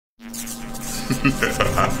The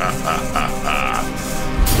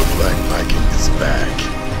Black Viking is back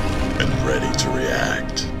and ready to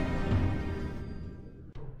react.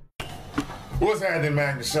 What's happening,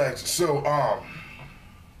 Magnus? So,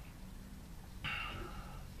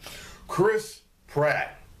 Chris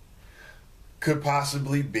Pratt could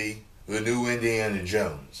possibly be the new Indiana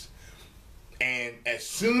Jones. And as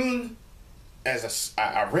soon as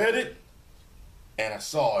I read it and I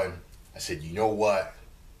saw him, I said, you know what?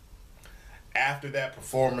 After that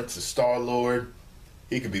performance of Star-Lord,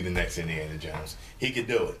 he could be the next Indiana Jones. He could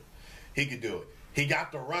do it. He could do it. He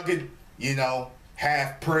got the rugged,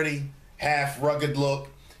 half pretty, half rugged look.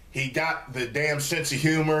 He got the damn sense of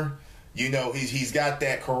humor. He's got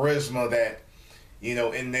that charisma that,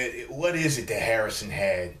 in the, what is it that Harrison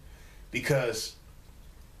had? Because,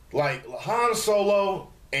 like, Han Solo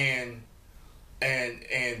and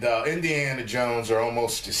Indiana Jones are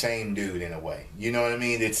almost the same dude in a way. You know what I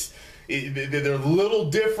mean? They're a little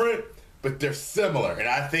different, but they're similar, and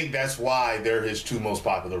I think that's why they're his two most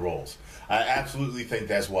popular roles. I absolutely think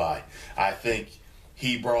that's why. I think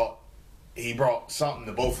he brought something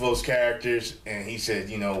to both of those characters, and he said,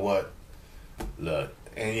 you know what? Look,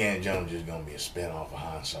 Indiana Jones is going to be a spinoff of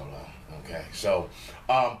Han Solo. Okay, so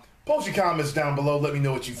post your comments down below. Let me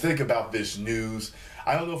know what you think about this news.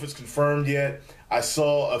 I don't know if it's confirmed yet. I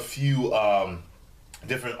saw a few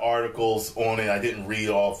different articles on it. I didn't read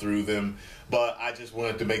all through them, but I just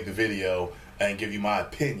wanted to make the video and give you my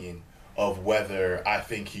opinion of whether I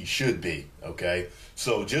think he should be. Okay,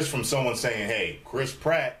 so just from someone saying, hey, Chris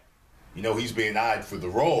Pratt, he's being eyed for the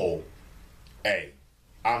role, hey,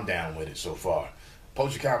 I'm down with it so far.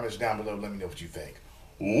 Post your comments down below. Let me know what you think.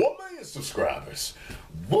 1 million subscribers.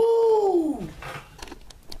 Woo!